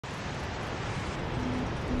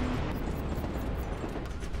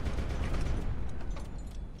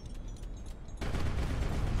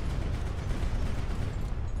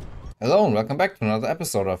Hello and welcome back to another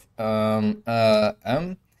episode of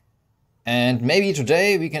and maybe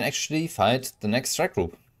today we can actually fight the next strike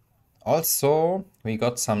group. Also, we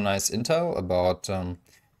got some nice intel about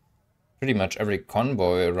pretty much every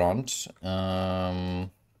convoy around. I'm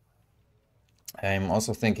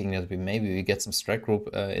also thinking that maybe we get some strike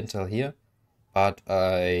group intel here, but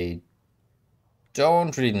I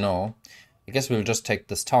don't really know. I guess we'll just take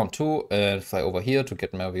this town too and fly over here to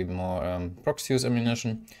get maybe more proxies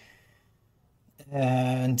ammunition.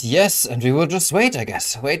 And yes, and we will just wait, I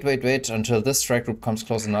guess. Wait until this strike group comes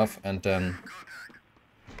close enough, and then...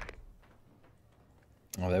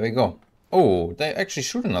 Oh, there we go. Oh, they actually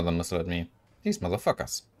shoot another missile at me. These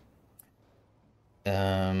motherfuckers.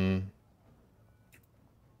 Oh,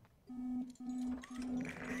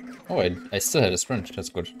 I still had a sprint. That's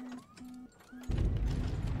good.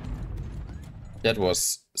 That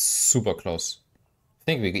was super close. I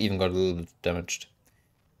think we even got a little bit damaged.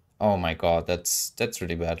 Oh my god, that's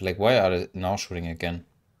really bad. Like, why are they now shooting again?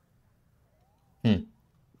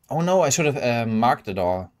 Oh no, I should have marked it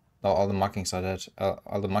all. Now all the markings are dead.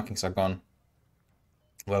 All the markings are gone.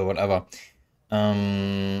 Well, whatever.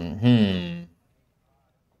 And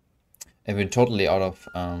we're totally out of,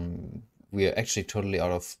 we are actually totally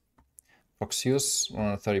out of proxies.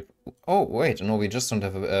 130. Oh, wait, no, we just don't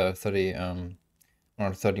have a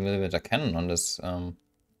 130 millimeter cannon on this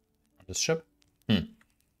ship.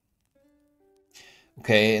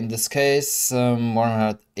 Okay, in this case,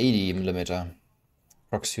 180 millimeter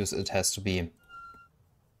proxies it has to be.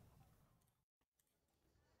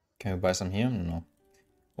 Can we buy some here? No.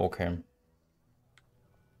 Okay.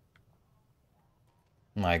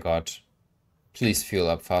 My god. Please fuel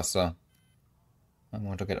up faster. I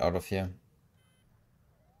want to get out of here.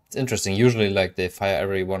 It's interesting. Usually, like, they fire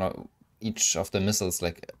every one of each of the missiles,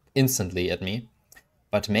 like, instantly at me.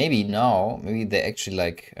 But maybe now, maybe they're actually,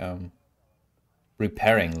 like,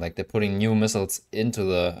 repairing. Like, they're putting new missiles into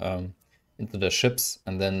the ships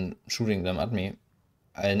and then shooting them at me.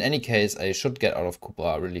 In any case, I should get out of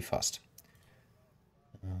Cuba really fast.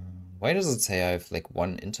 Why does it say I have, like,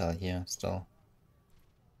 one intel here still?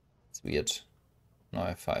 It's weird. No, I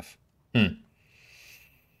have 5.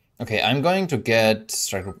 Okay, I'm going to get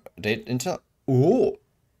strike group date intel. Oh!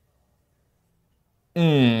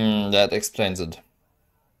 That explains it.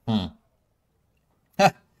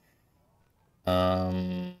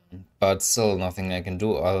 But still nothing I can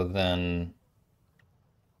do other than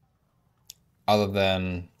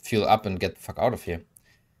fuel up and get the fuck out of here.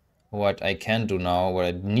 What I can do now, what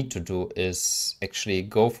I need to do is actually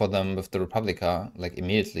go for them with the Republica, like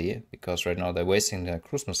immediately, because right now they're wasting their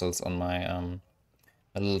cruise missiles on my a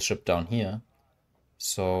little ship down here.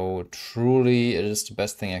 So truly, it is the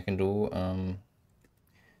best thing I can do.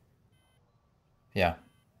 Yeah,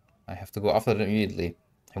 I have to go after them immediately.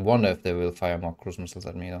 I wonder if they will fire more cruise missiles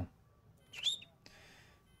at me though. Just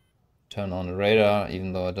turn on the radar,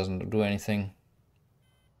 even though it doesn't do anything.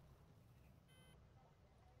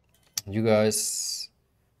 You guys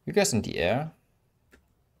in the air?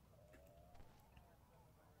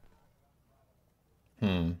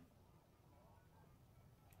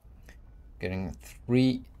 Getting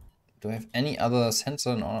 3. Do I have any other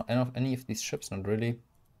sensor on any of these ships? Not really.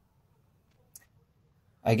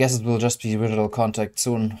 I guess it will just be visual contact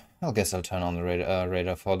soon. I guess I'll turn on the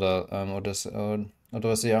radar for the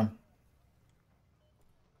Odysseus.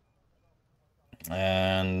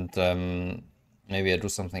 And maybe I do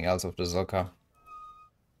something else with the Zilka.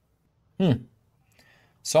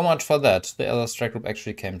 So much for that. The other strike group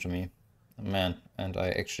actually came to me. Man, and I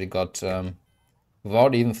actually got,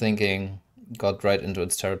 without even thinking, got right into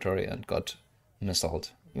its territory and got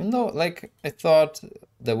missiled. Even though, like, I thought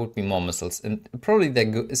there would be more missiles. And probably there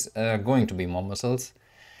is going to be more missiles.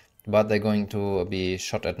 But they're going to be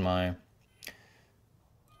shot at my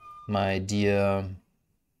dear...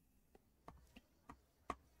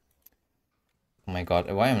 Oh my god,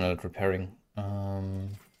 why am I not repairing?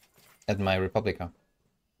 At my Republica.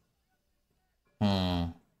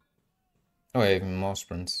 Oh, I have more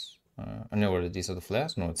sprints. I know what these are the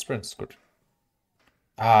flares? No, it's sprints. Good.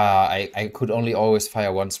 I could only always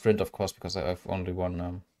fire one sprint, of course, because I have only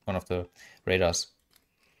one of the radars.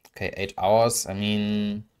 Okay, 8 hours. I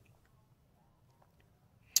mean,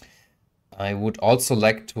 I would also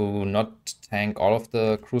like to not tank all of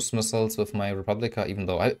the cruise missiles with my Republica, even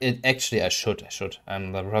though I should.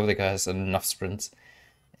 The Republica has enough sprints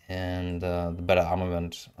and the better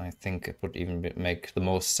armament. I think it would even make the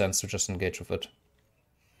most sense to just engage with it.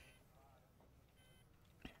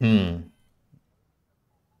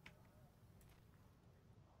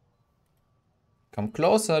 Come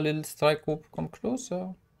closer, little strike group. Come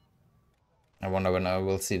closer. I wonder when I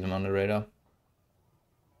will see them on the radar.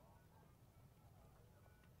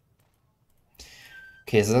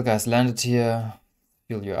 Okay, so guys landed here.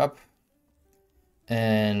 Fill you up.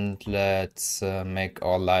 And let's make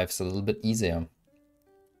our lives a little bit easier.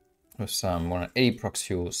 With some 180 proc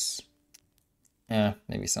fuse. Yeah,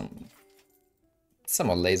 maybe some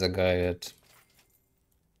more laser guided.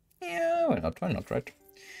 Yeah, why not, right?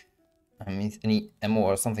 I mean, any ammo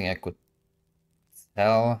or something I could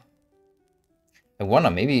sell. I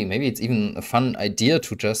wonder, maybe it's even a fun idea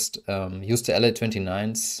to just use the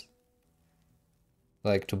LA-29s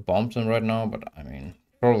like to bomb them right now, but I mean,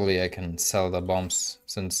 probably I can sell the bombs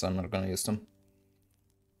since I'm not gonna use them.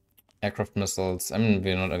 Aircraft missiles, I mean,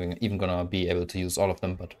 we're not even gonna be able to use all of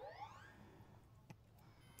them, but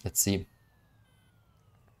let's see.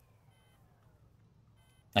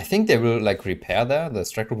 I think they will like repair there, the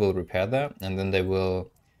striker will repair there, and then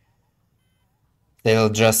they'll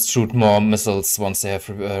just shoot more missiles once they have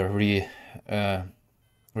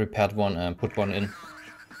repaired one and put one in.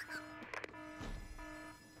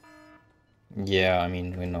 Yeah, I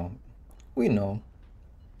mean, we know. We know.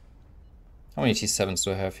 How many T7s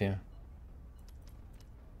do I have here?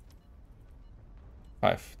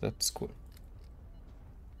 5, that's cool.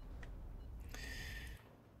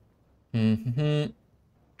 Okay,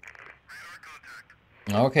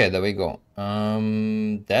 there we go.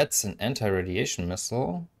 That's an anti-radiation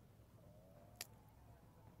missile.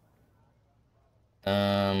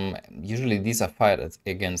 Usually these are fired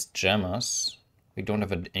against jammers. We don't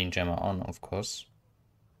have any jammer on, of course.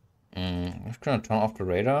 I'm gonna turn off the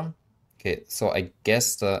radar. Okay, so I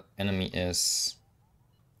guess the enemy is...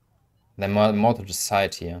 They're more to the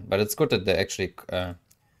side here, but it's good that they actually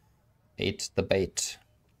ate the bait.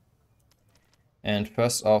 And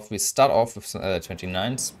first off, we start off with some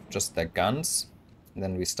 29s, just their guns. And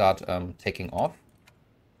then we start taking off.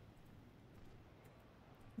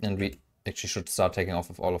 And we actually should start taking off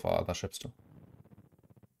with all of our other ships too.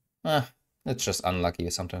 It's just unlucky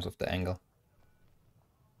sometimes with the angle.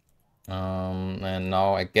 And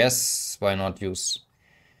now I guess why not use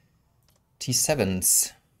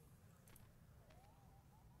T7s?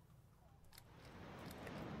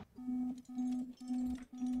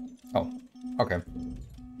 Oh, okay.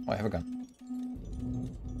 Oh, I have a gun.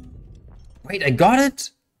 Wait, I got it?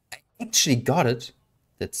 I actually got it.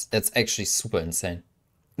 That's actually super insane.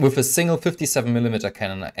 With a single 57mm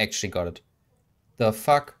cannon, I actually got it. The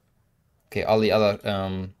fuck? Okay, all the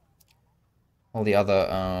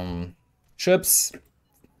other ships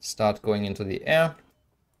start going into the air.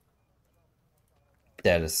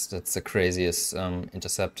 That's the craziest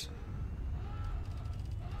intercept.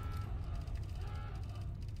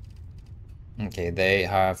 Okay, they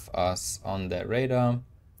have us on their radar,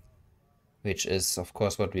 which is of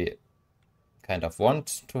course what we kind of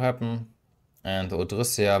want to happen. And the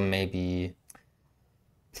Odryssia maybe...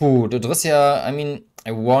 Pooh, the Odryssia, I mean,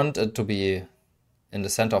 I want it to be in the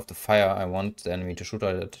center of the fire. I want the enemy to shoot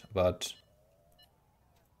at it, but...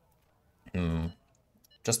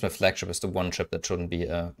 just my flagship is the one ship that shouldn't be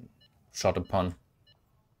shot upon.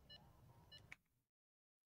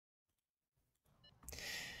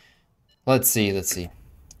 Let's see.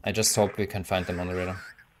 I just hope we can find them on the radar.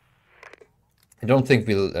 I don't think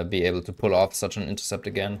we'll be able to pull off such an intercept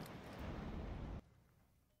again.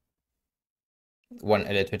 One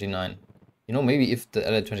LA-29. You know, maybe if the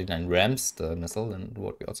LA-29 rams the missile, then it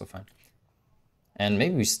would be also fine. And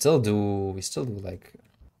maybe we still do like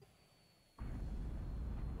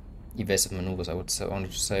evasive maneuvers, I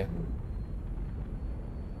wanted to say.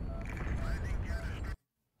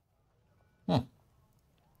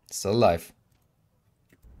 Still alive.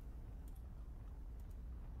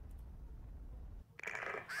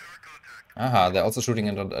 Aha, they're also shooting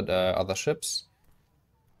at other ships.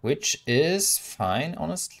 Which is fine,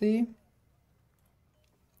 honestly.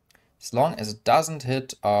 As long as it doesn't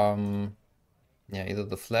hit, yeah, either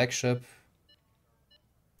the flagship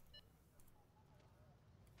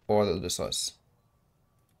or the Odysseus.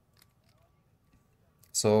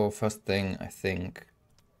 So first thing, I think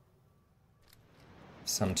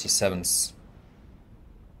some T7s.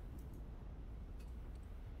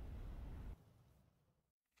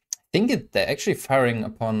 I think they're actually firing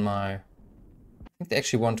upon my... I think they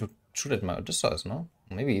actually want to shoot at my Odysseus, no?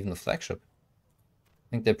 Maybe even the flagship.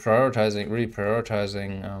 I think they're really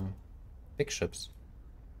prioritizing big ships.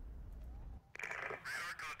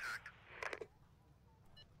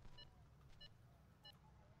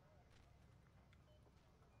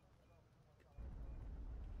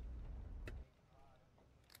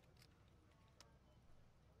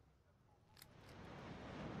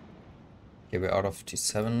 Okay, we're out of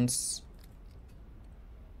T7s.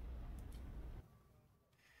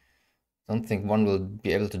 Don't think one will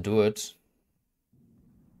be able to do it.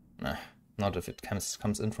 Nah, not if it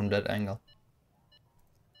comes in from that angle.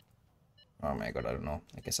 Oh my god, I don't know.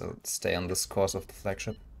 I guess I'll stay on this course of the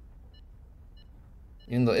flagship.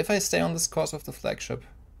 Even though if I stay on this course of the flagship...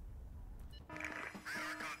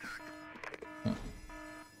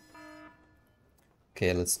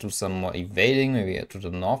 Okay, let's do some more evading, maybe to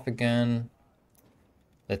the north again.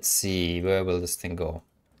 Let's see, where will this thing go?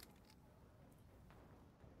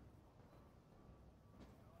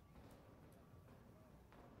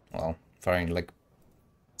 Well, firing like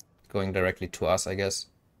going directly to us, I guess.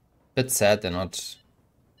 Bit sad they're not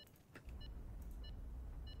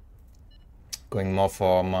going more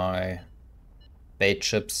for my bait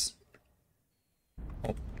ships.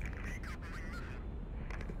 Oh.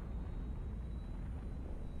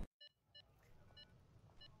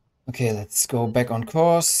 Okay, let's go back on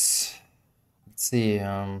course. Let's see.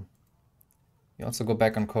 You also go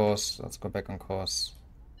back on course. Let's go back on course.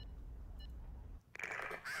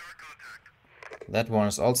 That one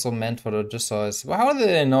is also meant for the Odysseus. Well, how do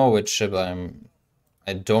they know which ship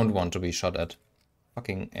I don't want to be shot at?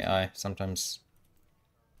 Fucking AI, sometimes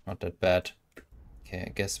not that bad. Okay, I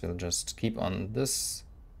guess we'll just keep on this.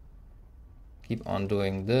 Keep on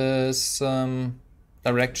doing this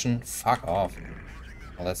direction. Fuck off.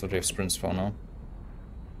 Well, that's what we have sprints for now.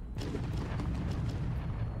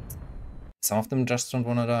 Some of them just don't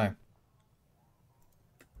want to die.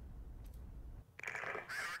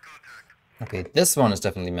 Okay, this one is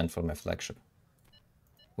definitely meant for my flagship,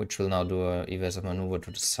 which will now do a evasive maneuver to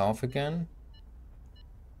the south again.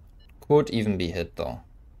 Could even be hit though.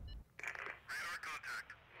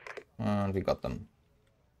 And we got them.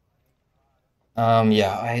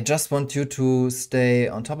 Yeah, I just want you to stay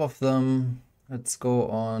on top of them. Let's go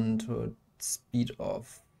on to a speed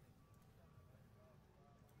of...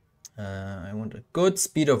 I want a good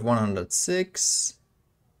speed of 106,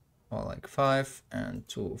 or like 5, and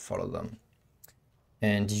to follow them.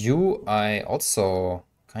 And you, I also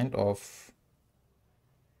kind of...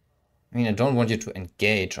 I mean, I don't want you to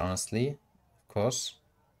engage, honestly, of course.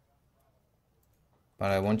 But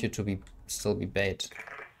I want you to still be bait.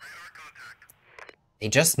 They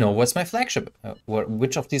just know what's my flagship.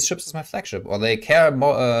 Which of these ships is my flagship? Or they care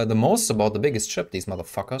more, the most about the biggest ship, these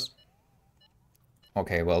motherfuckers.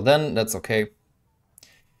 Okay, well then, that's okay.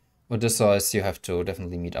 Odysseus, you have to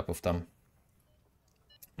definitely meet up with them.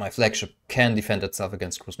 My flagship can defend itself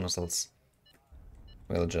against cruise missiles.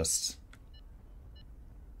 We'll just...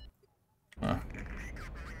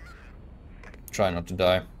 try not to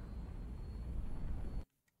die.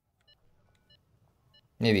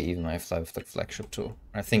 Maybe even I fly with the flagship too.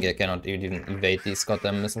 I think I cannot even evade these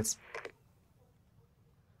goddamn missiles.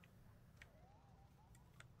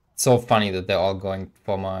 It's so funny that they're all going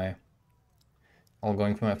for my...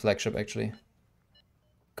 flagship, actually.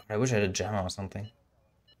 God, I wish I had a jammer or something.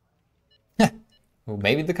 Well,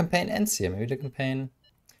 maybe the campaign ends here. Maybe the campaign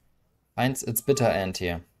finds its bitter end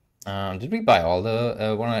here. Did we buy all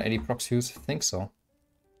the 180 proc views? I think so.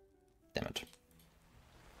 Damn it.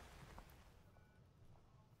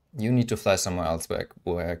 You need to fly somewhere else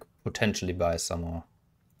where I could potentially buy some more.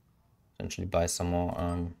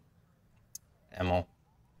 Ammo.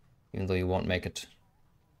 Even though you won't make it.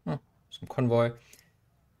 Oh, some convoy.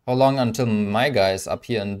 How long until my guy is up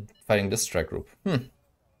here and fighting this strike group?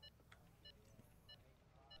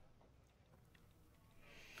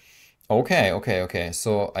 Okay.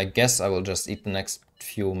 So I guess I will just eat the next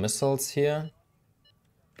few missiles here.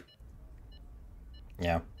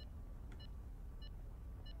 Yeah.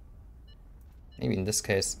 Maybe in this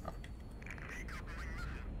case.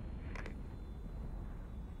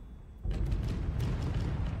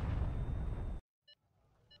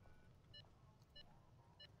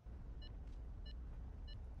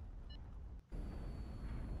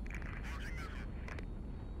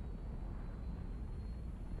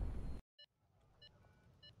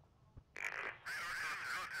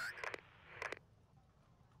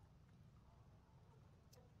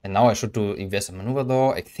 And now I should do evasive maneuver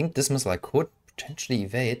though. I think this missile I could potentially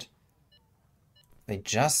evade. They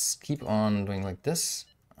just keep on doing like this.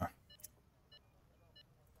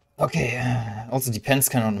 Okay, also depends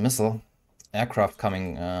kind of on the missile. Aircraft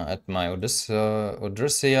coming at my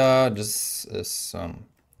Odyssea. This is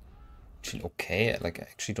actually okay. Like, I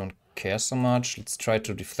actually don't care so much. Let's try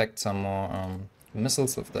to deflect some more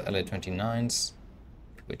missiles with the LA-29s,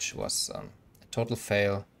 which was a total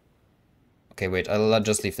fail. Okay, wait, I'll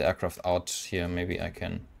just leave the aircraft out here. Maybe I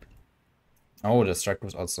can... Oh, the strike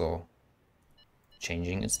was also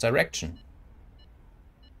changing its direction.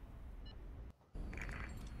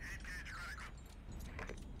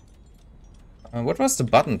 What was the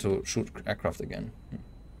button to shoot aircraft again?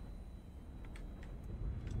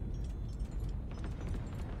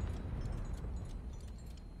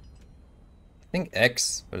 I think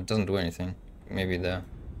X, but it doesn't do anything. Maybe there.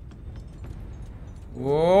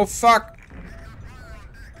 Oh fuck!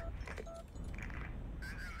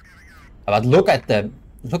 But look at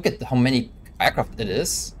how many aircraft it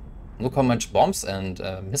is. Look how much bombs and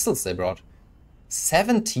missiles they brought.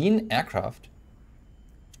 17 aircraft.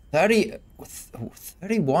 31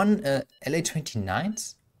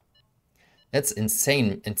 LA-29s? That's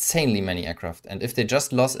insane, insanely many aircraft. And if they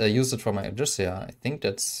just used it for my Odysseus, I think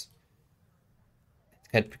it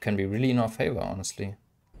can be really in our favor, honestly.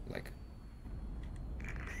 Like,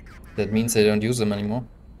 that means they don't use them anymore.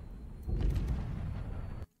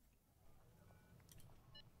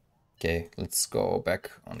 Okay, let's go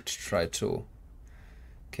back and try to...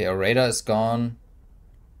 Okay, our radar is gone.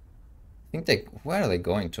 I think where are they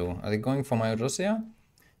going to? Are they going for my Odysseus?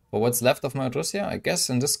 For what's left of my Odysseus? I guess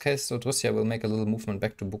in this case the Odysseus will make a little movement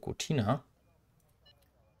back to Bukotina.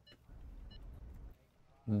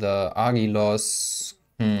 The Argilos...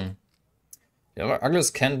 The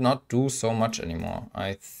Argilos cannot do so much anymore.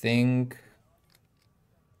 I think...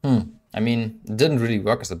 I mean, it didn't really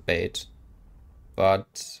work as a bait.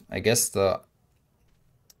 But I guess the...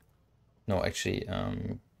 No, actually,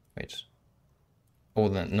 wait. Oh,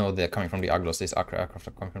 no, they're coming from the Argilos. These aircraft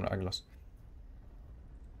are coming from the Argilos.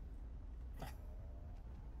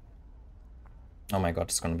 Oh my god,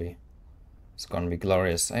 it's gonna be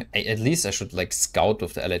glorious. At least I should like scout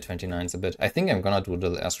with the LA-29s a bit. I think I'm gonna do a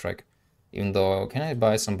little airstrike. Even though, can I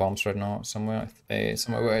buy some bombs right now somewhere?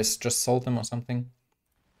 Somewhere where I just sold them or something?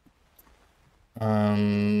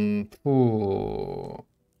 I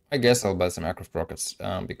guess I'll buy some aircraft rockets,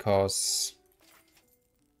 because...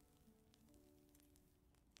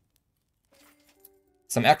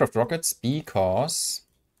 Some aircraft rockets, because...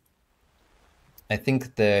 I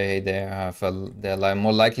think they're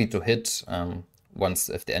more likely to hit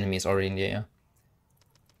if the enemy is already in the air.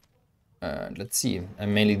 Let's see.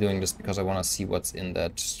 I'm mainly doing this because I want to see what's in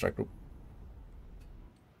that strike group.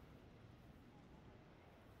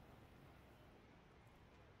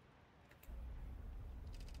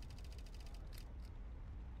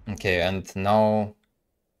 Okay, and now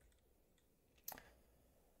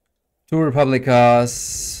 2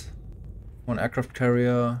 Republicas, 1 aircraft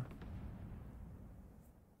carrier.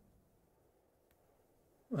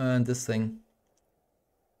 And this thing.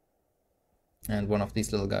 And 1 of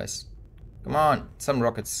these little guys. Come on, some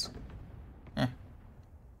rockets.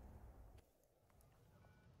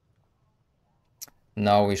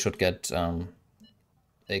 Now we should get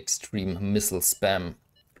extreme missile spammed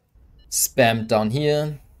down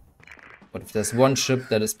here. But if there's one ship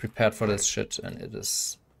that is prepared for this shit, and it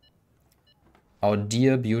is our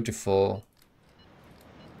dear, beautiful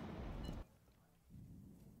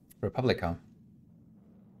Republica.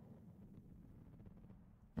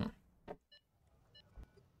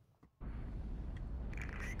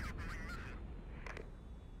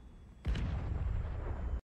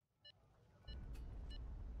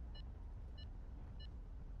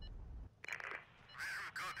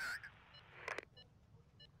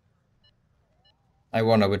 I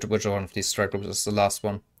wonder which one of these strike groups is the last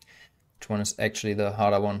one. Which one is actually the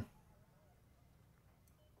harder one?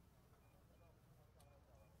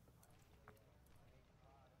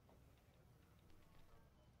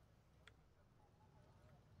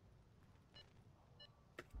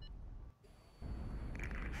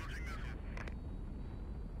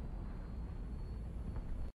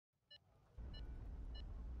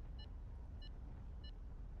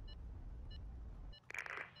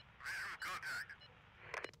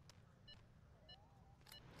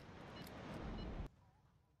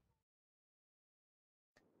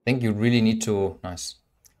 I think you really need to, nice.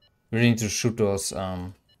 You really need to shoot those,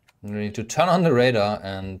 you really need to turn on the radar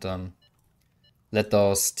and let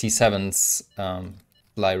those T7s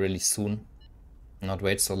fly really soon. Not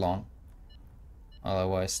wait so long.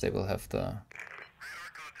 Otherwise they will have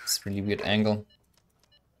this really weird angle.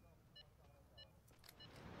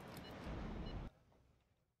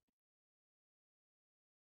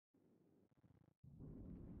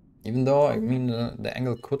 Even though, I mean, the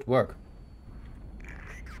angle could work.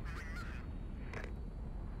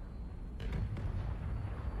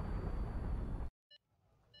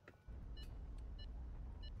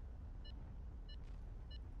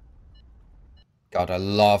 God, I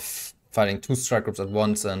love fighting 2 strike groups at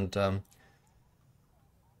once and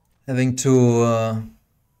having to...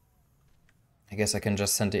 I guess I can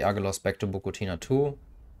just send the Argelos back to Bukotina too.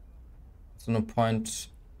 There's no point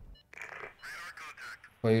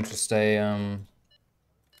for you to stay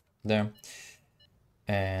there.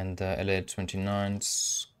 And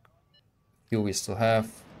LA-29's few we still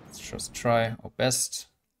have. Let's just try our best.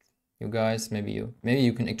 You guys, maybe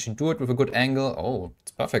you can actually do it with a good angle. Oh,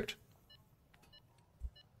 it's perfect.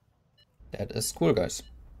 That is cool, guys.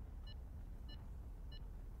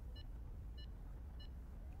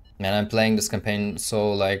 Man, I'm playing this campaign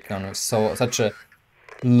so like on such a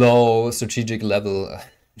low strategic level,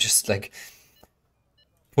 just like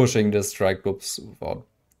pushing the strike groups without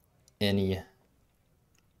any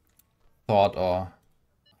thought or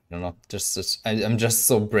I don't know. I'm just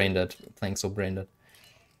so brain dead, playing so brain dead.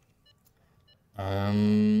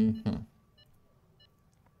 I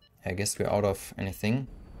guess we're out of anything.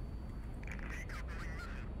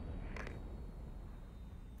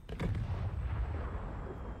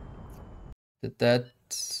 That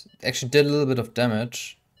actually did a little bit of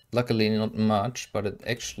damage. Luckily not much, but it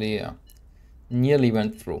actually nearly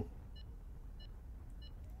went through.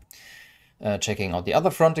 Checking out the other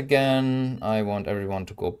front again. I want everyone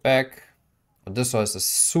to go back. Odysseus is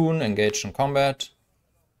soon engaged in combat.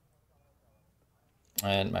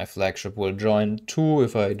 And my flagship will join too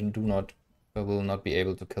if I will not be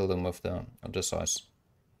able to kill them with the Odysseus.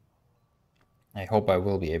 I hope I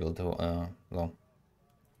will be able to, well.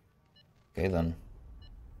 Okay then.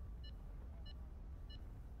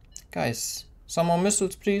 Guys, some more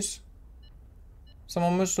missiles please. Some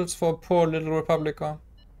more missiles for poor little Republica.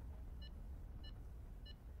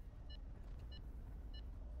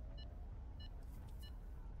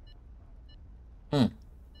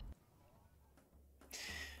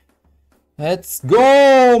 Let's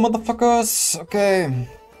go, motherfuckers! Okay.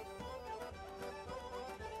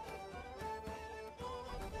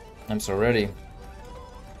 I'm so ready.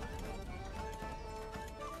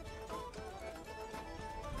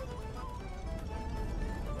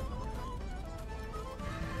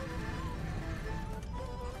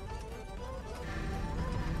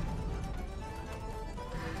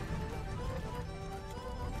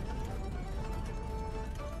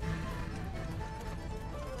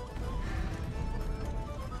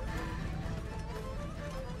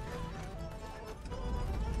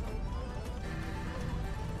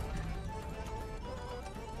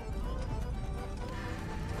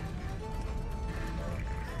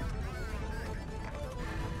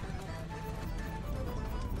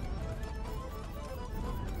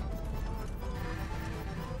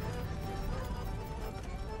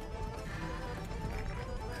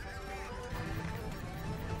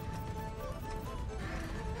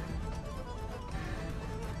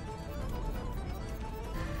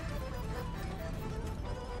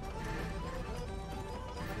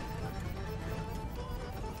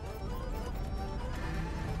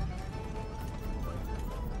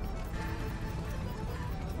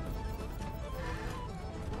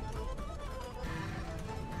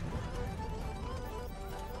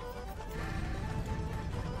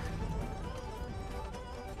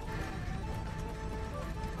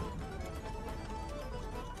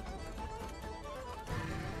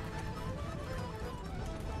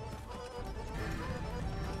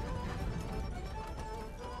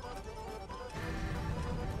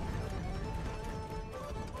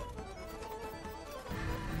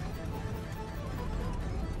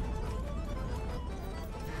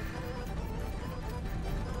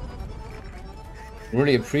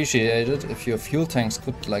 Really appreciate it if your fuel tanks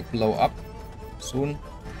could like blow up soon.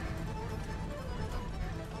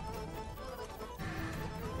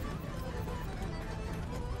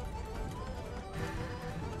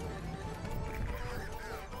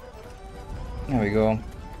 There we go.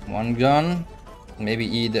 One gun.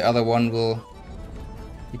 Maybe the other one will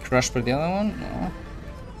be crushed by the other one? No.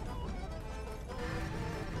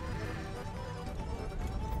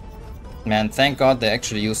 Man, thank God they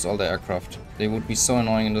actually used all the aircraft. They would be so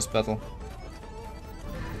annoying in this battle.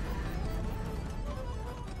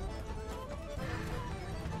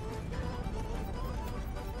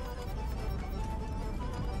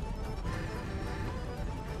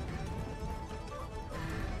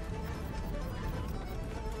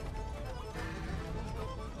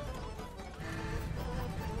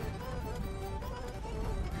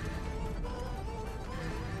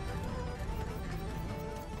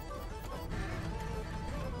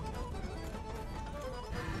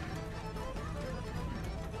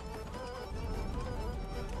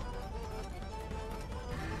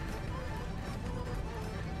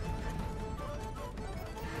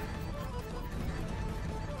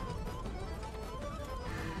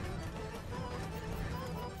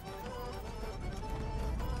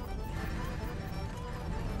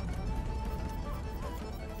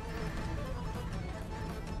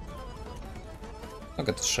 Look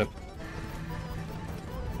at the ship.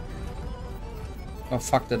 Oh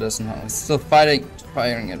fuck, that doesn't help. It's still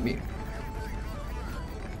firing at me.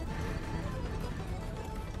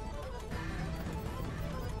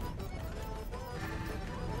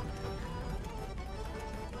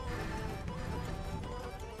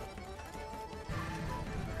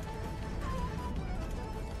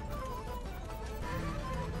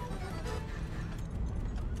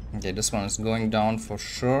 Okay, this one is going down for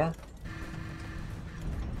sure.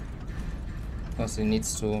 Because he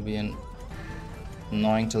needs to be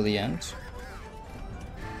annoying till the end.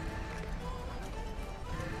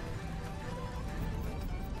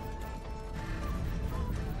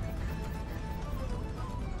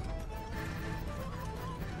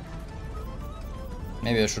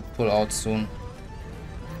 Maybe I should pull out soon.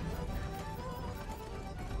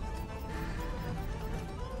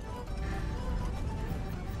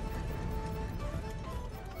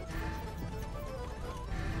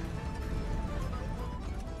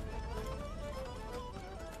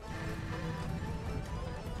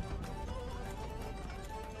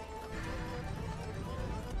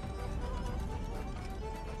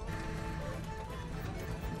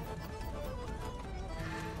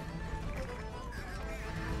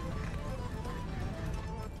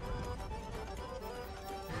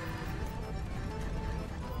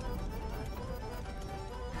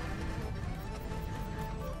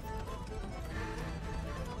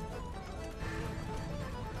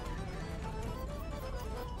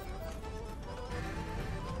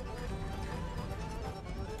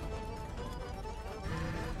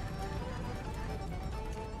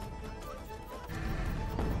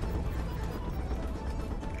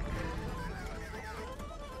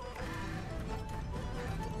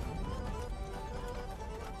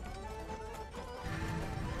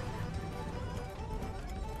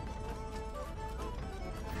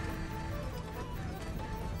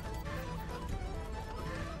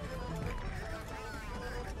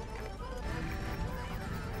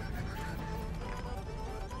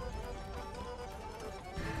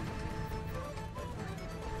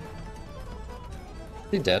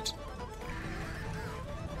 He dead?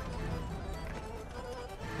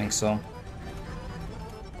 I think so.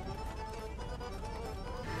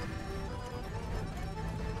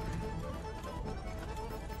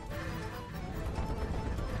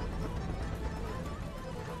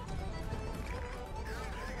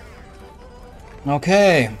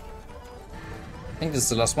 Okay. I think this is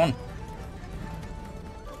the last one.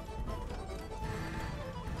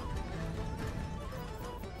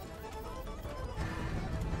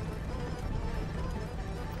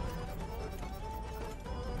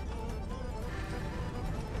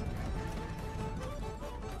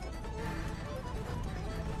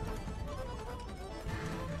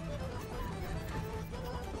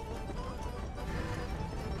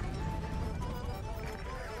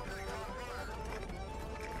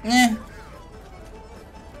 I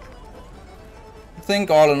think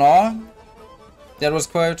all in all, that was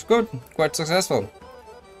quite good, quite successful.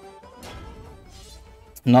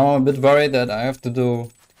 Now I'm a bit worried that I have to do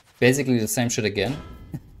basically the same shit again.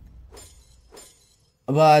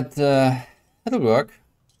 But it'll work.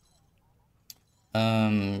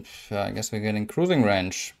 I guess we're getting cruising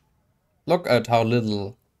range. Look at how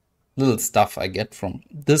little stuff I get from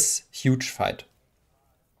this huge fight.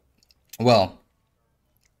 Well,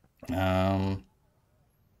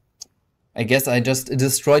 I guess I just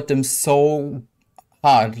destroyed them so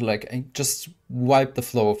hard, like I just wiped the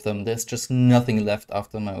flow of them. There's just nothing left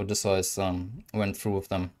after my Odysseus went through with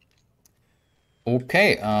them.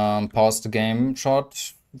 Okay, pause the game for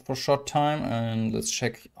a short time and let's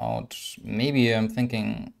check out. Maybe I'm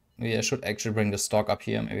thinking maybe I should actually bring the stock up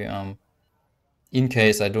here. Maybe in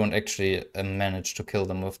case I don't actually manage to kill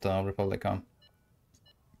them with the Republica.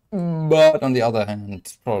 But on the other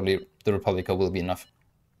hand, probably the Republica will be enough.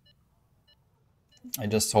 I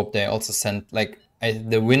just hope they also sent, like,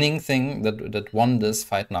 the winning thing that won this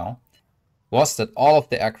fight now was that all of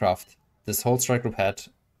the aircraft this whole strike group had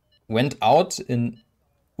went out in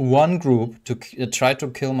one group to try to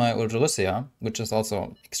kill my Odysseus, which is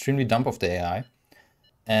also extremely dumb of the AI,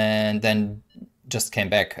 and then just came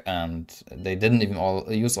back and they didn't even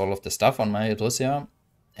use all of the stuff on my Odysseus,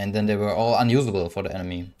 and then they were all unusable for the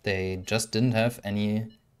enemy. They just didn't have any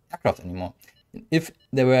aircraft anymore. If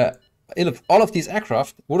all of these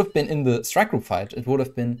aircraft would have been in the strike group fight, it would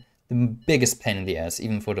have been the biggest pain in the ass,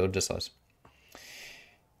 even for the Odysseus.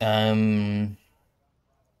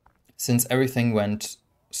 Since everything went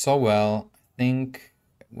so well, I think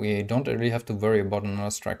we don't really have to worry about another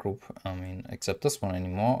strike group. I mean, except this one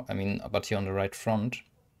anymore. I mean, but here on the right front,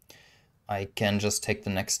 I can just take the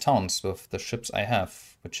next towns with the ships I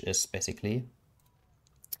have, which is basically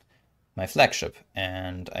my flagship,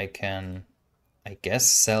 and I can, I guess,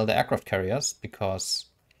 sell the aircraft carriers because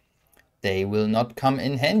they will not come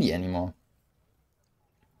in handy anymore.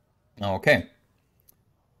 Okay.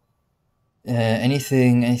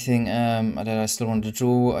 Anything that I still want to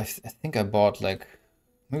do? I think I bought like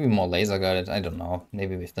maybe more laser guided. I don't know.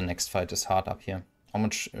 Maybe if the next fight is hard up here. How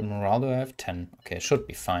much morale do I have? 10. Okay, should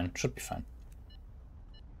be fine. Should be fine.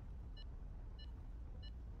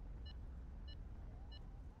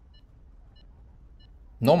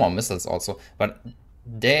 No more missiles also, but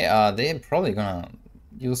they're probably gonna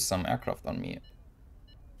use some aircraft on me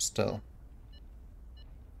still.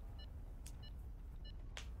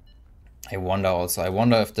 I wonder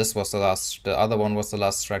if this was the other one was the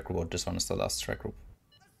last strike group, or this one is the last strike group.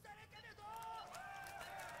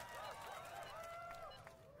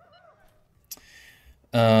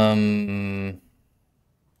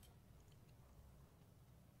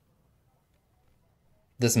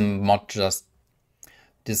 This mod just,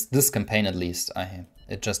 this campaign at least,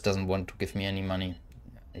 it just doesn't want to give me any money.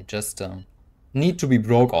 I just need to be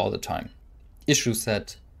broke all the time. Issue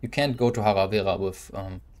said you can't go to Hara Vera with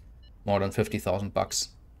more than 50,000 bucks.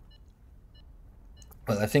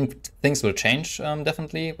 Well, I think things will change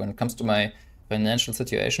definitely when it comes to my financial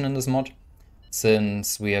situation in this mod,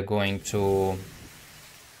 since we are going to,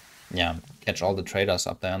 yeah, catch all the traders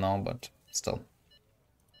up there now, but still.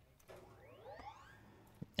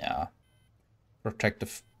 Yeah,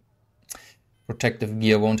 protective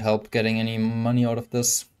gear won't help getting any money out of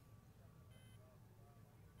this.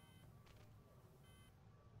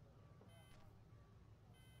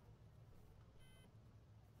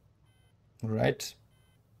 Right.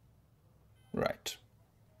 Right.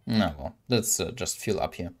 No, well, let's just fuel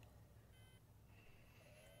up here.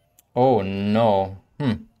 Oh no.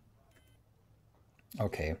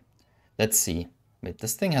 Okay. Let's see. Wait,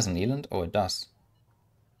 this thing has an eland? Oh, it does.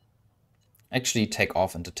 Actually, take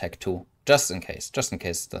off into Tech 2. Just in case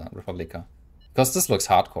the Republica. Because this looks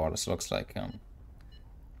hardcore. This looks like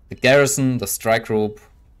the garrison, the strike group,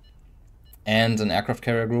 and an aircraft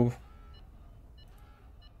carrier group.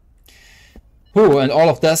 Oh, and all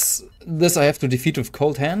of this I have to defeat with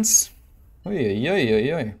cold hands?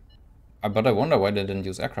 Oy. But I wonder why they didn't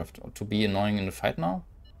use aircraft. To be annoying in the fight now?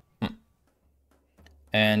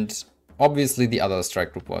 And obviously the other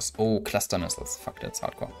strike group was, oh, cluster missiles. Fuck, that's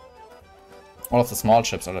hardcore. All of the small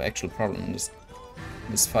ships are the actual problem in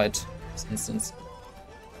this fight, this instance.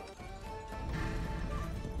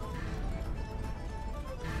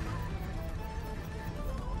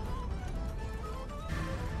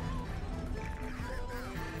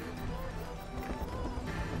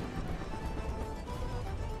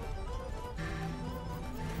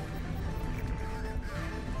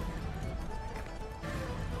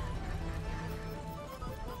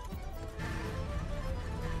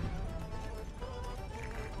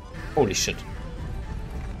 Holy shit.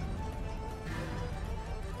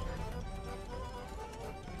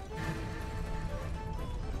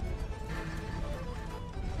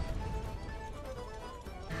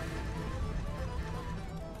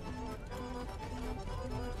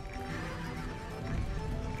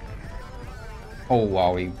 Oh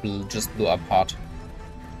wow, he just blew apart.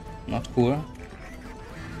 Not cool.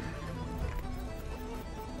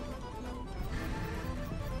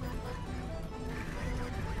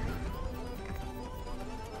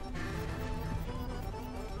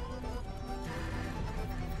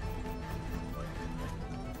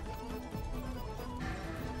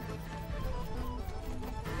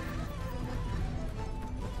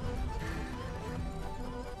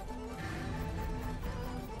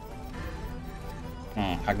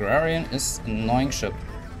 Agrarian is an annoying ship.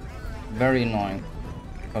 Very annoying.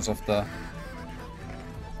 Because of the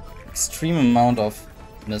extreme amount of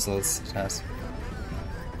missiles it has.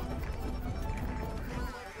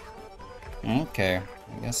 Okay,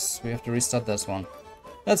 I guess we have to restart this one.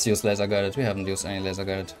 Let's use laser guided. We haven't used any laser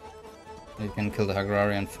guided. You can kill the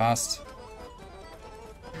Agrarian fast.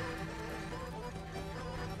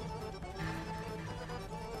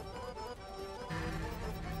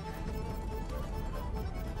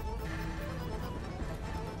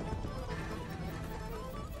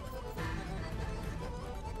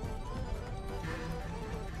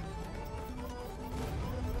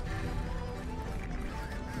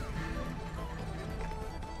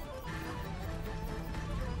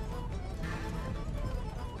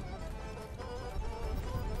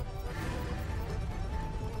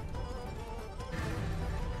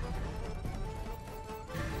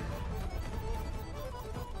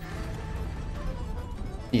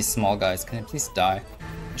 These small guys, can they please die?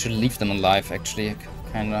 I should leave them alive, actually,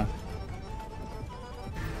 kinda.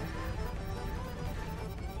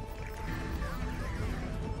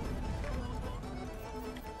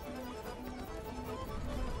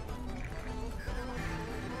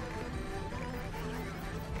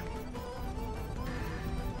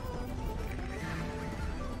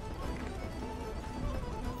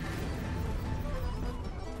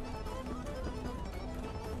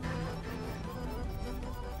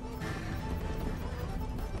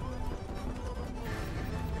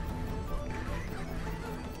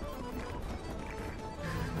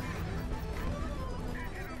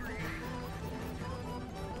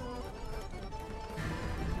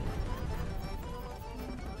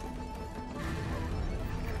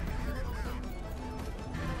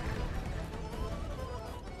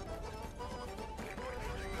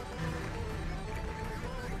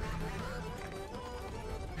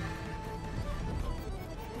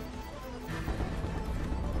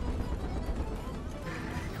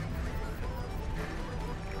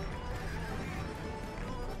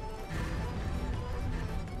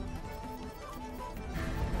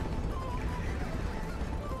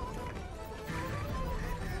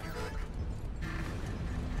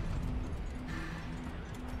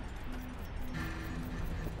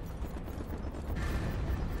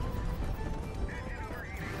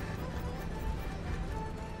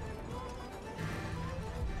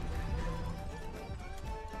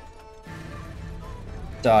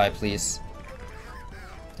 Die, please.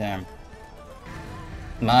 Damn.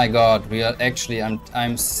 My god, we are actually...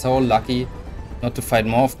 I'm so lucky not to fight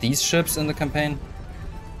more of these ships in the campaign.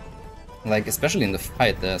 Like, especially in the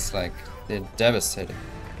fight, there's like... They're devastating.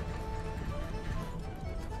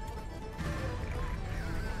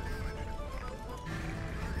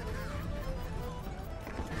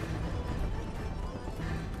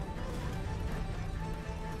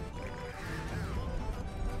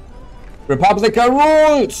 Republica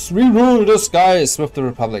rules! We rule the skies with the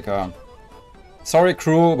Republica. Sorry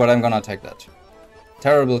crew, but I'm gonna take that.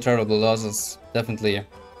 Terrible, terrible losses, definitely.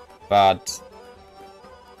 But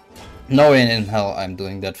no way in hell I'm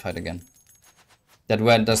doing that fight again.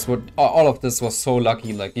 All of this was so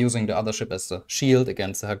lucky, like using the other ship as a shield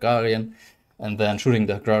against the Hungarian and then shooting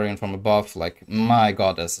the Hungarian from above. Like, my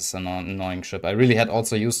god, this is an annoying ship. I really had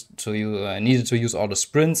also needed to use all the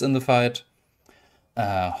sprints in the fight.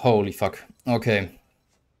 Holy fuck. Okay.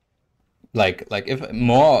 Like if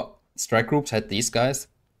more strike groups had these guys,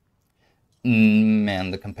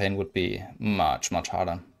 man, the campaign would be much, much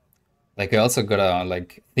harder. Like, I also gotta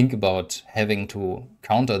like think about having to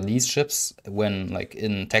counter these ships when like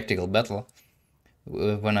in tactical battle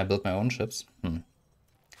when I build my own ships.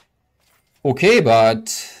 Okay,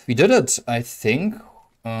 but we did it, I think.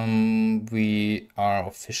 We are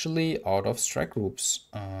officially out of strike groups.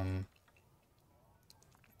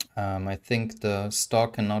 I think the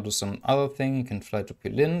Stork can now do some other thing. He can fly to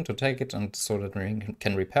Pilin to take it, and so that we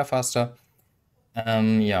can repair faster.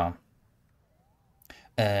 Yeah.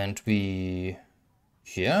 And we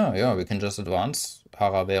can just advance.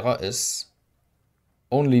 Hara Vera is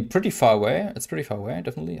only pretty far away. It's pretty far away,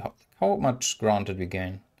 definitely. How much ground did we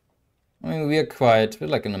gain? I mean, we're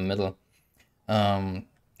like in the middle.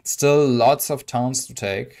 Still lots of towns to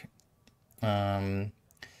take.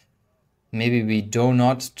 Maybe we do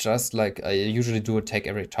not just like I usually do take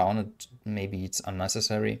every town. Maybe it's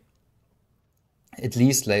unnecessary. At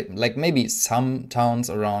least like maybe some towns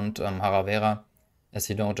around Hara Vera, as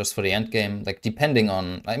you know, just for the end game. Like depending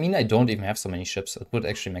on, I mean, I don't even have so many ships. It would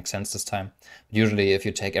actually make sense this time. Usually, if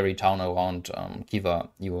you take every town around Kiva,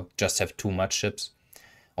 you just have too much ships.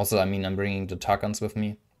 Also, I mean, I'm bringing the Tarkans with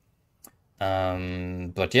me.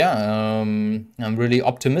 But yeah, I'm really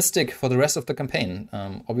optimistic for the rest of the campaign.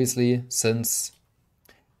 Obviously, since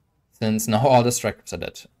now all the strike groups are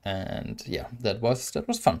dead, and yeah, that was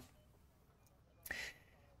fun.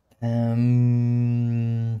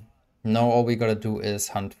 Now all we gotta do is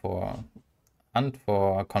hunt for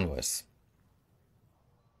convoys.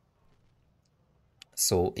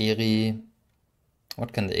 So Eri,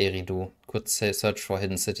 what can the Eri do? Could say search for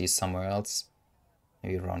hidden cities somewhere else,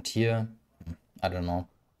 maybe around here. I don't know.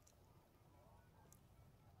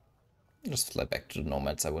 Just fly back to the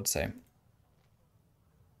nomads, I would say.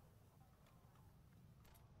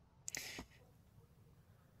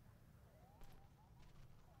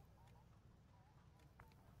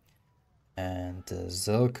 And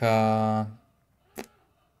Zilka.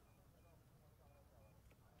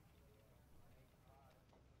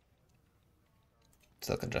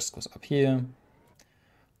 Zilka just goes up here.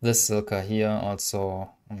 This Zilka here also,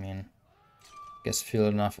 I mean, guess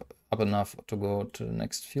up enough to go to the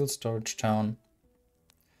next fuel storage town.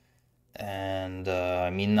 And I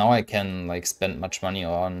mean, now I can like spend much money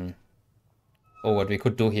on... Oh, what we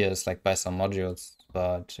could do here is like buy some modules,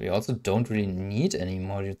 but we also don't really need any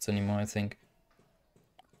modules anymore, I think.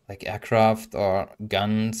 Like aircraft or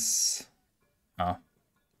guns.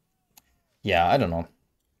 Yeah, I don't know.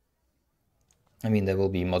 I mean, there will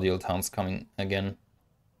be module towns coming again.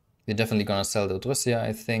 We're definitely gonna sell the Odryssia,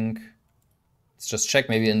 I think. Let's just check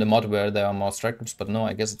maybe in the mod where there are more strike groups, but no,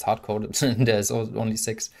 I guess it's hard-coded. There's only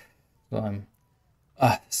 6. So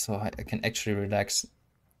so I can actually relax.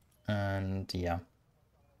 And yeah.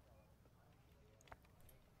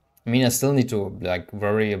 I mean, I still need to like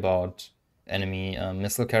worry about enemy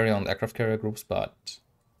missile carrier and aircraft carrier groups, but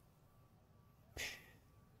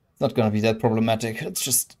it's not gonna be that problematic. Let's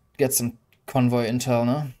just get some convoy intel,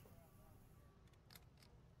 no?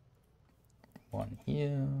 One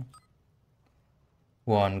here.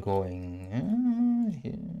 One going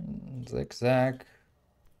here, zigzag.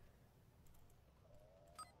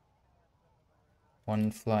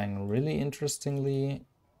 One flying really interestingly.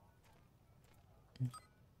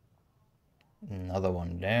 Another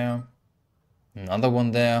one there. Another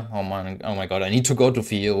one there. Oh my god, I need to go to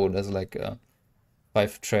Fiero. There's like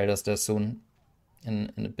 5 traders there soon.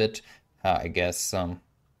 In a bit. I guess I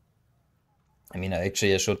mean, I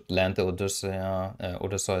should land the Odysseus.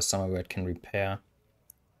 Odysseus is somewhere where it can repair.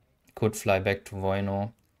 Could fly back to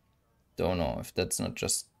Voino. Don't know if that's not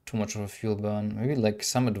just too much of a fuel burn. Maybe like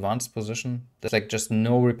some advanced position. There's like just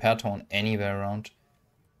no repair town anywhere around.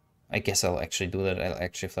 I guess I'll actually do that. I'll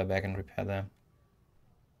actually fly back and repair there.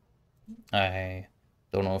 I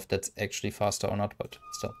don't know if that's actually faster or not, but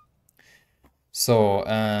still. So,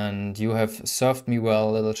 and you have served me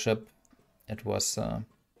well, little ship. It was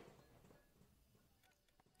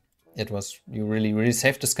you really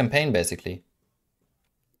saved this campaign basically.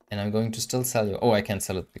 And I'm going to still sell you. Oh, I can't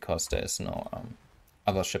sell it because there is no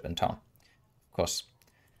other ship in town, of course.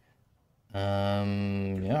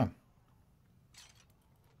 Yeah.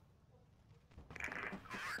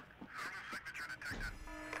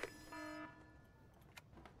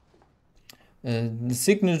 The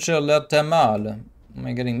signature La Thermale. Am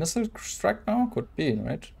I getting missile strike now? Could be,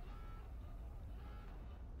 right?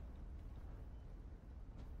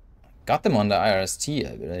 Got them on the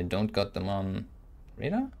IRST, but I don't got them on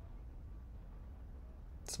radar?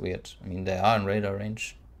 It's weird. I mean, they are in radar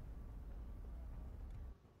range.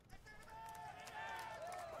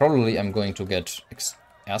 Probably I'm going to get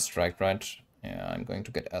airstrike, right? Yeah, I'm going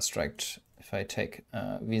to get airstriked if I take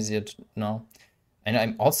Vizier now. And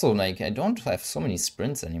I'm also like, I don't have so many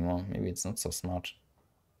sprints anymore. Maybe it's not so smart.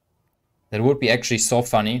 That would be actually so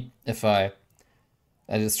funny if I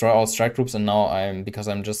destroy all strike groups and now because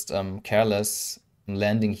I'm just careless,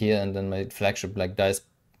 landing here and then my flagship like dies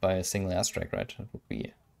by a single airstrike, right?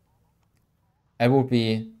 It would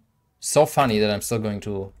be so funny that I'm still going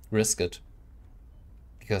to risk it.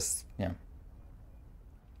 Because, yeah.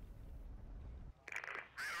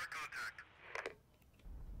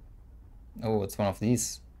 Oh, it's one of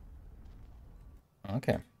these.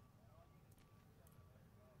 Okay.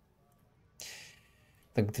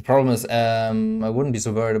 The problem is, I wouldn't be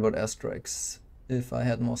so worried about airstrikes if I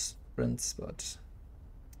had more sprints, but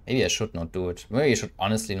maybe I should not do it. Maybe I should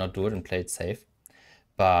honestly not do it and play it safe.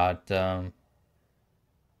 But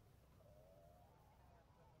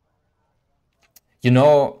you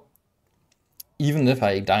know, even if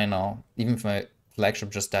I die now, even if my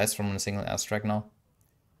flagship just dies from a single airstrike now,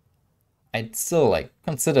 I'd still like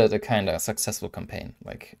consider it a kind of successful campaign.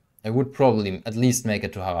 Like I would probably at least make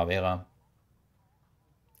it to Hara Vera.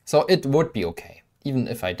 So it would be okay, even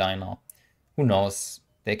if I die now. Who knows?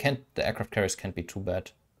 The aircraft carriers can't be too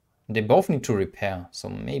bad. They both need to repair, so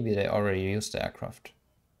maybe they already used the aircraft.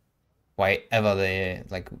 Why ever they,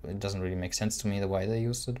 like, it doesn't really make sense to me the way they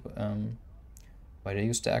used it, why they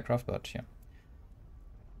used the aircraft, but yeah.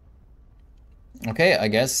 Okay, I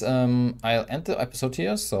guess I'll end the episode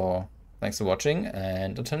here, so thanks for watching,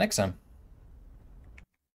 and until next time.